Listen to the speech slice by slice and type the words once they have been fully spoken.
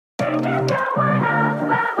Someone else,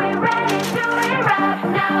 but we're ready to erupt.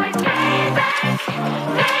 Now it's payback,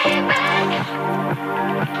 payback.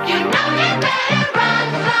 You know you better run,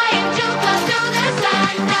 flying too close to the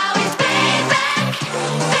sun. Now it's payback,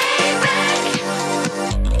 payback.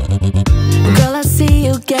 Girl, I see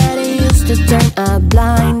you getting used to turn a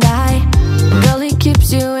blind eye. Girl, he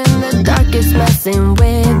keeps you in the dark, it's messing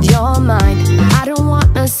with your mind. I don't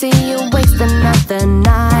wanna see you waste another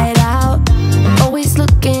night